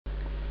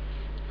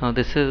Now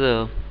this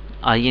is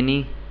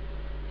INE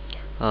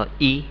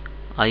E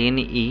INE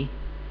E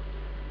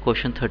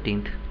question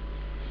 13th.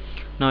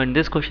 Now in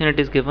this question it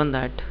is given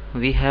that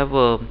we have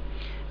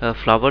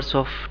flowers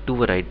of two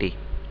variety,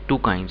 two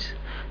kinds,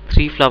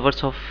 three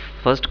flowers of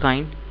first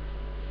kind.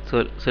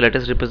 So let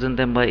us represent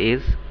them by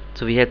A's.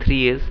 So we have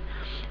three A's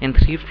and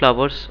three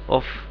flowers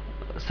of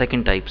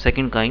second type,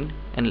 second kind,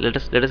 and let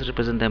us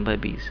represent them by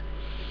B's.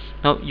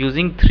 Now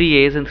using three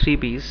A's and three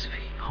B's,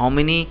 how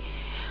many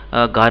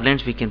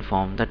garlands we can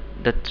form?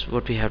 That's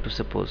what we have to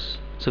suppose.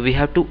 So we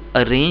have to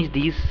arrange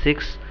these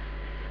six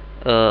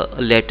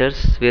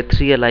letters where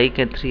three alike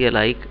and three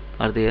alike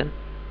are there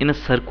in a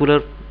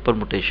circular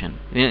permutation,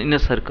 in a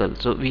circle.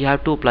 So we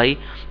have to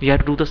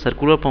do the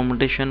circular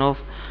permutation of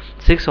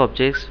six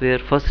objects where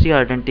first three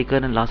are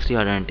identical and last three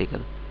are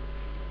identical,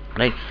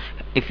 right?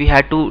 If we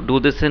had to do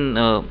this in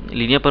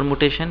linear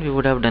permutation, we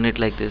would have done it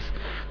like this.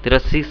 There are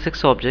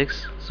six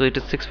objects, so it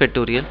is 6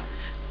 factorial.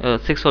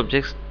 Six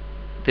objects,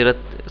 there are,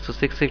 so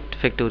 6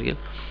 factorial.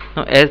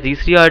 Now as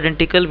these three are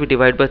identical, we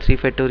divide by 3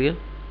 factorial.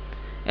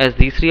 As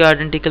these three are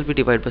identical, we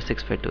divide by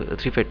 6 factorial,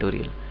 3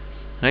 factorial,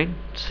 right?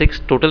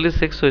 6 total is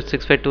 6, so it's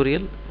 6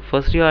 factorial.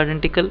 First three are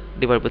identical,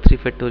 divide by 3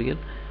 factorial.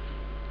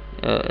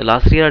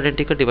 Last three are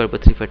identical, divide by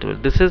 3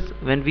 factorial. This is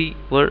when we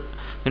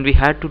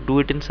had to do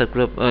it in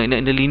circular in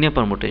a linear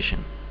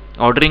permutation,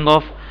 ordering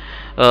of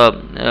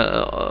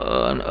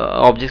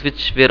objects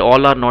which where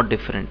all are not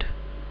different,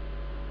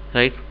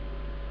 right?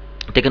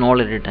 Taken all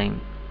at a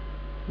time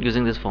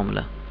using this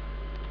formula.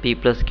 P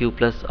plus Q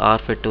plus R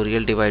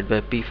factorial divided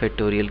by P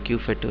factorial Q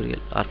factorial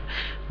R.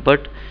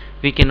 But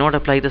we cannot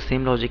apply the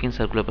same logic in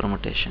circular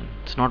permutation.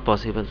 It's not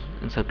possible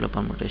in circular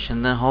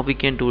permutation. Then how we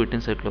can do it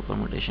in circular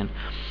permutation?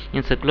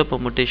 In circular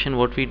permutation,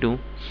 what we do,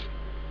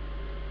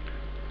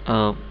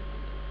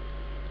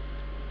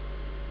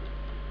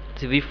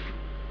 see, we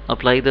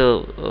apply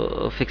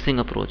the fixing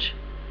approach,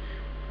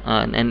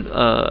 and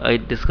I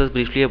discussed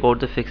briefly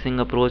about the fixing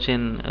approach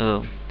in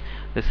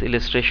this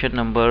illustration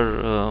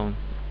number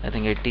I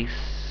think 87.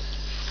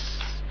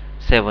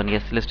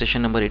 Yes,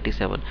 illustration number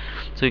 87.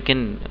 So you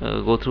can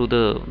go through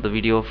the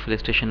video of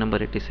illustration number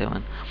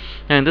 87.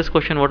 Now in this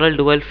question, what I'll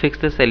do, I'll fix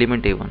this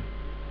element A1,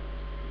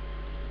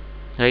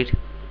 right?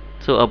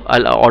 So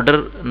I'll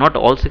order not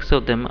all 6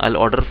 of them, I'll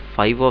order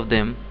 5 of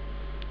them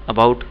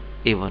about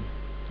A1,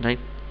 right?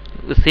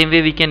 The same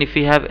way we can, if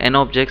we have n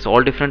objects,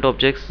 all different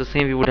objects, the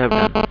same we would have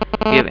done.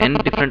 We have n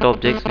different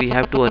objects, we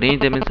have to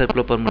arrange them in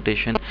circular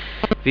permutation.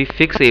 We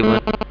fix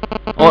A1,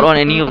 or on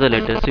any of the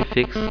letters we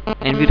fix,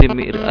 and we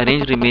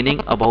arrange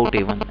remaining about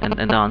A1,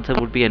 and the answer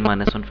would be n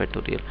minus 1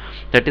 factorial.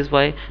 That is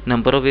why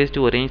number of ways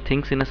to arrange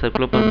things in a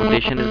circular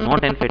permutation is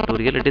not n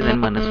factorial, it is n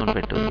minus 1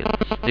 factorial,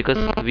 because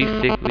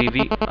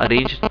we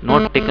arrange,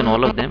 not taken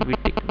all of them, we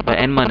take by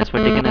n minus, by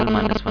taken n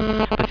minus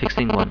 1 by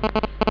fixing 1.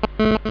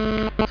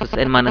 So it's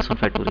n minus 1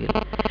 factorial.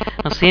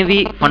 Now same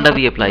funda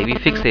we apply, we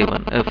fix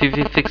A1,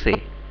 we fix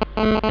A,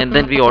 and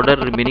then we order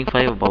remaining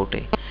 5 about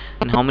A.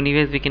 And how many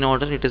ways we can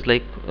order? It is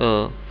like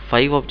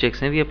 5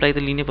 objects, and we apply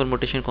the linear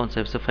permutation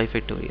concepts of 5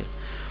 factorial.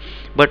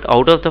 But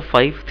out of the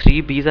 5,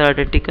 3 B's are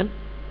identical.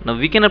 Now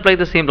we can apply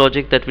the same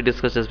logic that we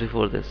discussed just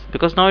before this,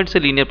 because now it's a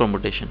linear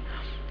permutation.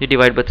 We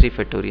divide by 3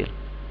 factorial,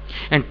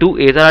 and 2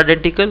 A's are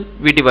identical,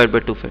 we divide by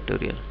 2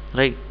 factorial,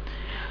 right?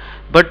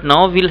 But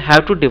now we'll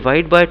have to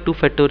divide by 2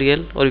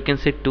 factorial, or you can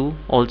say 2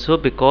 also,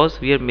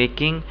 because we are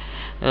making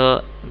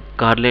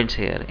garlands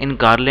here. In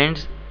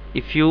garlands,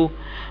 if you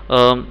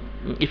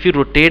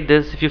rotate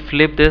this, if you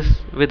flip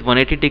this with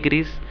 180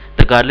 degrees,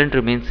 the garland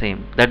remains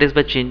same. That is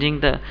by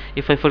changing the,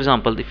 if I, for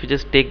example, if you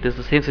just take this,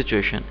 the same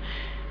situation,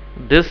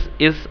 this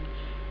is,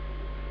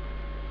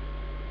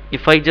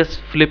 if I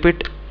just flip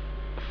it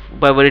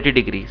by 180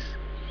 degrees,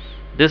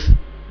 this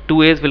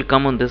 2 A's will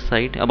come on this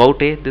side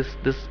about A, this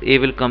A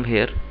will come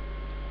here,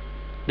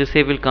 this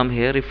A will come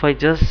here. If I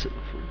just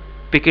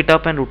pick it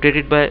up and rotate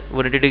it by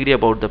 180 degree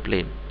about the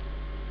plane,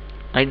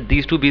 right,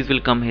 these 2 B's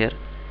will come here,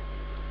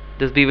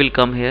 this B will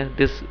come here,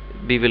 this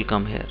B will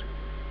come here,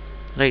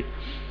 right?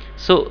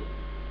 So,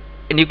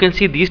 and you can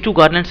see these two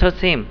garlands are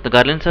same, the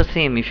garlands are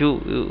same. If you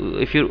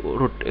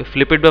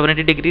flip it by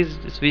 180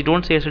 degrees, we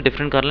don't say it's a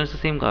different garland, it's the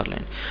same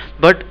garland.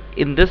 But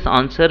in this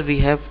answer we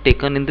have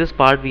taken, in this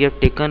part we have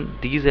taken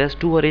these as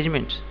 2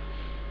 arrangements,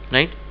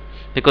 right?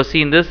 Because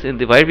see, in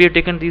the why we have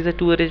taken these as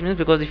 2 arrangements,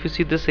 because if you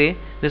see this A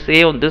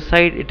on this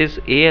side, it is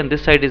A and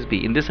this side is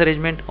B. In this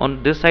arrangement,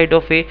 on this side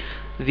of A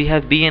we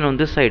have B, and on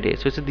this side A,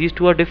 so these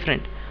two are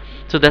different.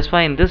 So that's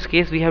why in this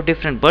case we have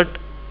different. But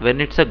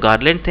when it's a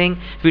garland thing,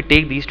 we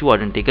take these two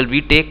identical,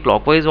 we take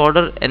clockwise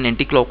order and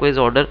anti-clockwise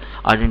order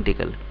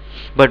identical.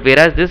 But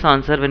whereas this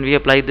answer, when we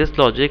apply this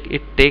logic,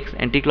 it takes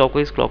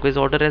anti-clockwise, clockwise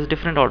order as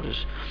different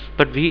orders,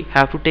 but we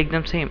have to take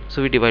them same,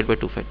 so we divide by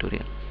 2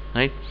 factorial,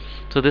 right?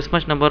 So this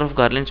much number of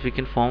garlands we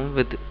can form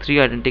with 3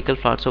 identical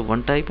flowers of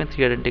one type and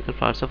 3 identical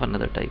flowers of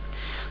another type.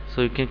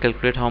 So you can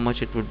calculate how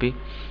much it would be.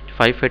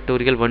 5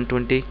 factorial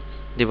 120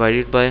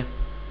 divided by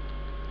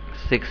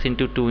 6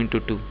 into 2 into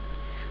 2,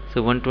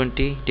 so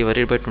 120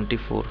 divided by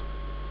 24,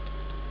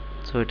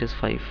 so it is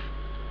 5.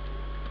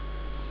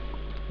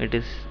 it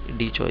is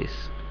D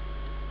choice.